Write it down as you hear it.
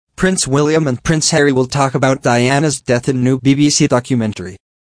Prince William and Prince Harry will talk about Diana's death in new BBC documentary.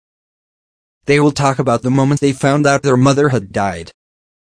 They will talk about the moment they found out their mother had died.